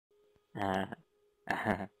Okay,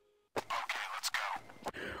 let's go.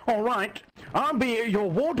 All right, I'll be your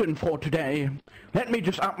warden for today. Let me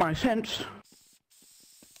just up my sense.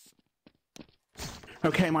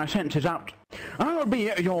 Okay, my sense is out. I'll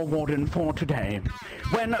be your warden for today.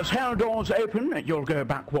 When cell doors open, you'll go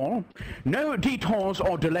back wall. No detours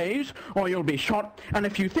or delays, or you'll be shot. And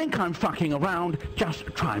if you think I'm fucking around, just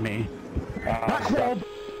try me. Back wall.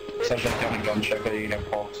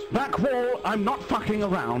 Back wall, I'm not fucking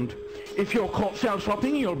around. If you're caught cell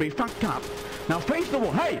swapping, you'll be fucked up. Now face the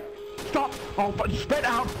wall. Hey, stop. Oh, spread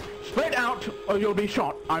out, or you'll be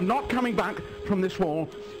shot. I'm not coming back from this wall.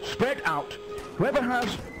 Spread out. Whoever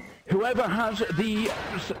has the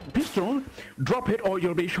pistol, drop it or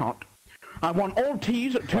you'll be shot. I want all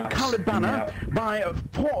T's to coloured banner by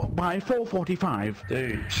 4:45.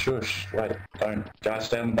 Dude, shush. Wait, don't. Guys,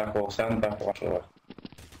 stay on the back wall. Stay on the back wall.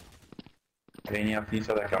 Any up, you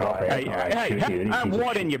saw that guy. Hey, I'm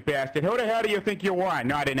warden, you bastard. Who the hell do you think you are?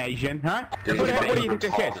 Not an Asian, huh? What do you think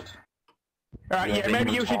this is? Yeah,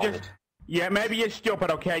 maybe you should just... Yeah, maybe you're stupid,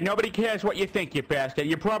 okay? Nobody cares what you think, you bastard.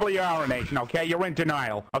 You probably are an Asian, okay? You're in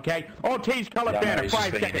denial, okay? All T's colored banner,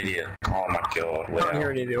 5 seconds. Idiot. Oh my god. Can't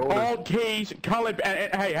hear any of the orders. All T's colored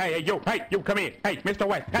banner. Hey, you, come here. Hey, Mr.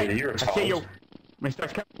 West, hey, you're I see you. Mr.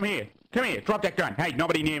 Come here, drop that gun. Hey,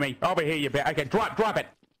 nobody near me. Over here, you bastard. Okay, drop it.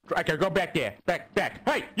 Okay, go back there. Back.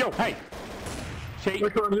 Hey, yo, hey. See,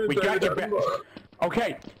 we got you back.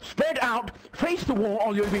 Okay, spread out, face the wall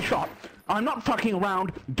or you'll be shot. I'm not fucking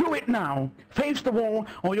around. Do it now. Face the wall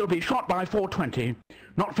or you'll be shot by 420.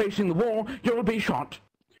 Not facing the wall, you'll be shot.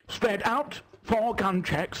 Spread out for gun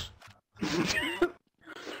checks.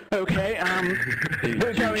 Okay,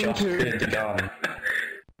 we're going to...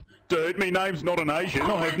 Dude, me name's not an Asian.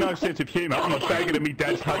 I have no sense of humour. I'm not faggot and me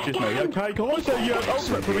dad touches me. Okay, guys, so you have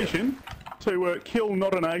ultimate permission to kill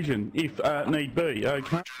not an Asian if need be.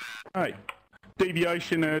 Okay. Hey,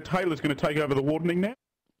 Deviation Taylor's going to take over the wardening now.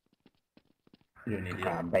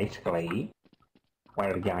 Basically,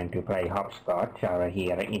 we're going to play hopscotch over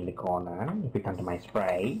here in the corner. If you come to my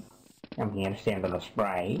spray, I'm here to stand on the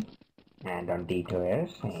spray and on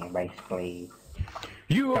detours. Basically,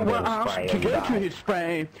 you were asked to go to his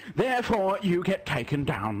spray, therefore you get taken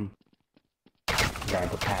down. Going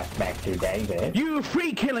to pass back to David. You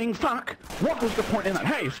free-killing fuck! What was the point in that?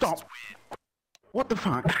 Hey, stop! What the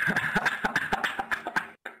fuck?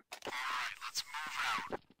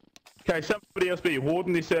 Okay, somebody else be a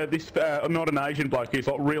warden. This not an Asian bloke who's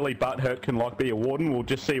like really butthurt can like be a warden. We'll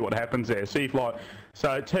just see what happens there. See if like,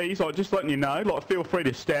 so T's like just letting you know, like feel free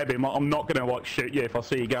to stab him. Like, I'm not gonna like shoot you if I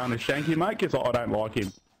see you going to shank him, mate, because like, I don't like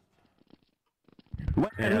him.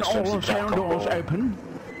 When all cell doors open,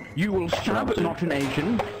 you will stab not an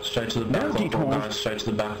Asian. Straight to the back of the floor, guys. Straight to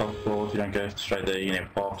the back of the floor. If you don't go straight there, you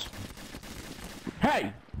get popped.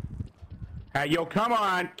 Hey! Hey, yo, come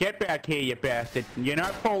on. Get back here, you bastard. You're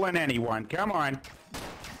not fooling anyone. Come on.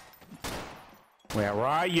 Where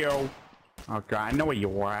are you? Okay, I know where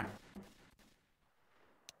you are.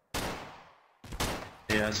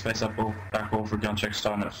 Yeah, let's face up all, back all for gun check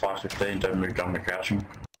starting at 5:15. Don't move gun, we're crouching.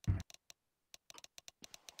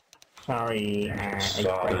 Sorry,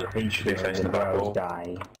 should be facing the back wall.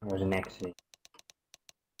 There was an accident.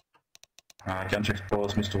 Gun check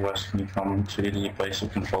paused. Mr. West, can you come to the place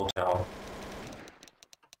of control tower?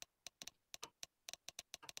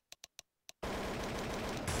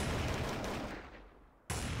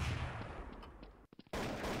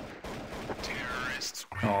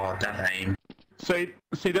 Oh, that aim.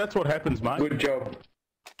 See, that's what happens, mate. Good job.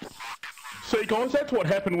 See, guys, that's what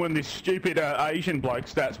happened when this stupid Asian bloke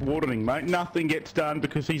starts wardening, mate. Nothing gets done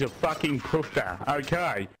because he's a fucking poofter.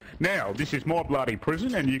 Okay. Now, this is my bloody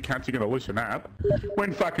prison, and you cunts are going to listen up.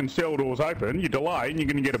 When fucking cell doors open, you delay, and you're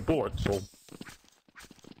going to get a bullet. So.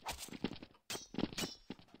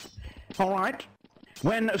 All right.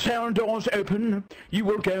 When cell doors open, you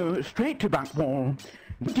will go straight to back wall.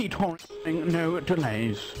 Detouring, no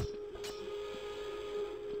delays.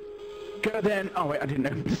 Go then. Oh wait, I didn't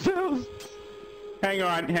open the cells. Hang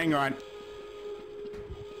on.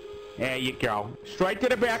 There you go. Straight to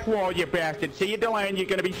the back wall, you bastard. See you delaying, you're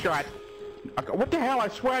gonna be shot. Okay, what the hell? I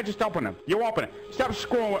swear I just opened them. You open it. Stop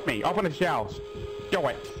screwing with me. Open the cells. Do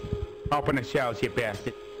it. Open the cells, you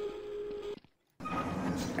bastard.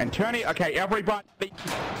 And turn it. Okay, everybody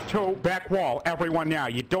to back wall. Everyone now.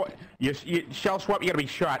 You do it. You shell swap. You're gonna be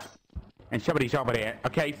shot. And somebody's over there.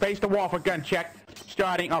 Okay, face the wall for gun check.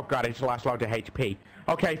 Starting. Oh god, I just lost loads of HP.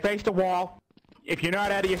 Okay, face the wall. If you're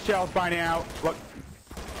not out of your cells by now, look.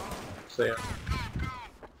 See ya.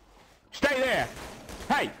 Stay there.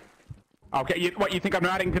 Hey. Okay, you think I'm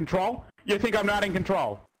not in control? You think I'm not in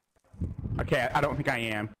control? Okay, I don't think I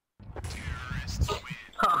am.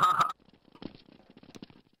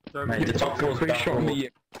 Mate, the top floor's back wall.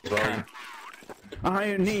 Well,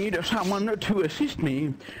 I need someone to assist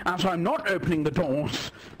me, as I'm not opening the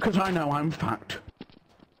doors, because I know I'm fucked.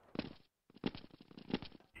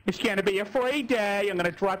 It's going to be a free day. I'm going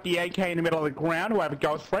to drop the AK in the middle of the ground. Whoever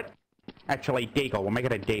goes for it. Actually, deagle. We'll make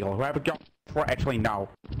it a deagle. Whoever goes for it. Actually, no.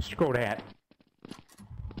 Screw that.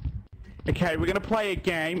 Okay, we're going to play a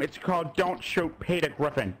game. It's called Don't Shoot Peter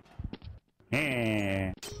Griffin.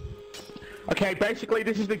 Okay, basically,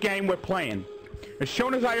 this is the game we're playing. As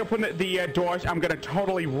soon as I open the doors, I'm going to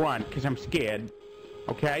totally run, because I'm scared.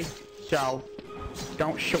 Okay? So,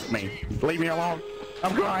 don't shoot me. Leave me alone.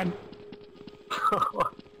 I'm gone.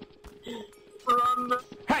 Run!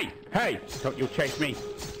 Hey! Hey! Don't you chase me.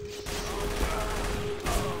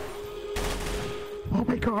 Oh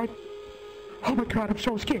my god. Oh my god, I'm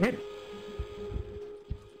so scared.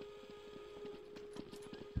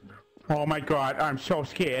 Oh my god, I'm so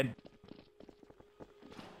scared.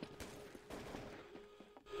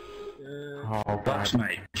 Oh Bucks, god.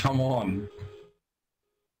 mate. Come on.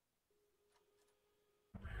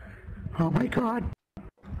 Oh my god.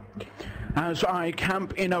 As I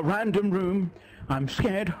camp in a random room, I'm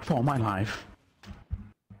scared for my life.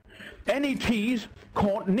 Any tease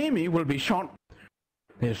caught near me will be shot.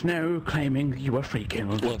 There's no claiming you were free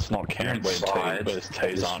killed. Let's not count where those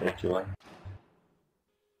T's aren't. Circular.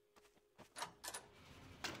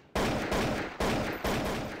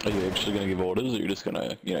 Are you actually going to give orders, or are you just going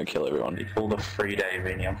to, you know, kill everyone? He pulled a 3-day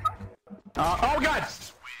Venium. Oh god!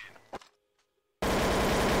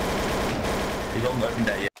 He's on the open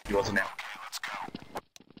day, yeah. He wasn't out.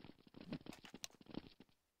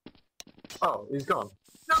 Oh, he's gone.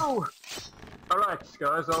 No! Alright,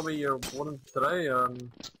 guys, I'll be your warden today.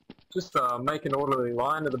 Just make an orderly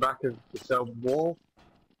line at the back of the cell wall.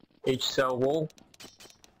 Each cell wall.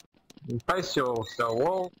 And face your cell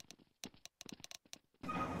wall.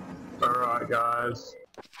 Alright, guys.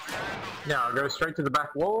 Now, go straight to the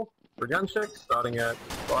back wall for a gun check, starting at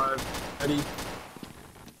 5:30.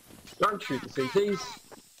 Don't shoot the CTs.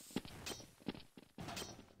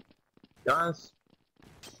 Guys.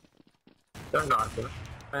 Don't knife them.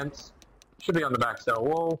 Fence. Should be on the back cell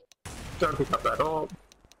wall. Don't pick up that door.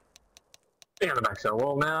 Be on the back cell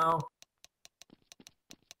wall now.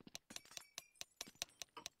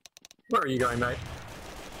 Where are you going, mate?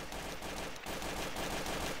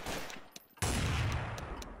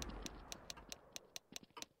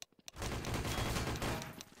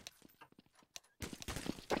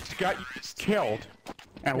 Got you killed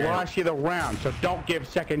and lost you the round, so don't give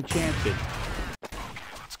second chances.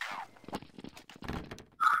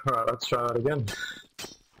 Alright, let's try that again.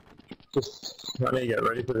 Just let me get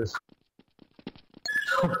ready for this.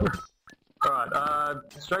 Alright,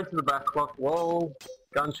 straight to the back block wall.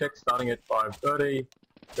 Gun check starting at 5:30.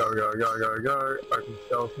 Go, go, go, go, go. Open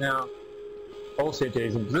cells now. All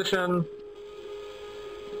CTs in position.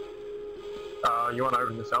 You want to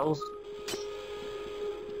open the cells?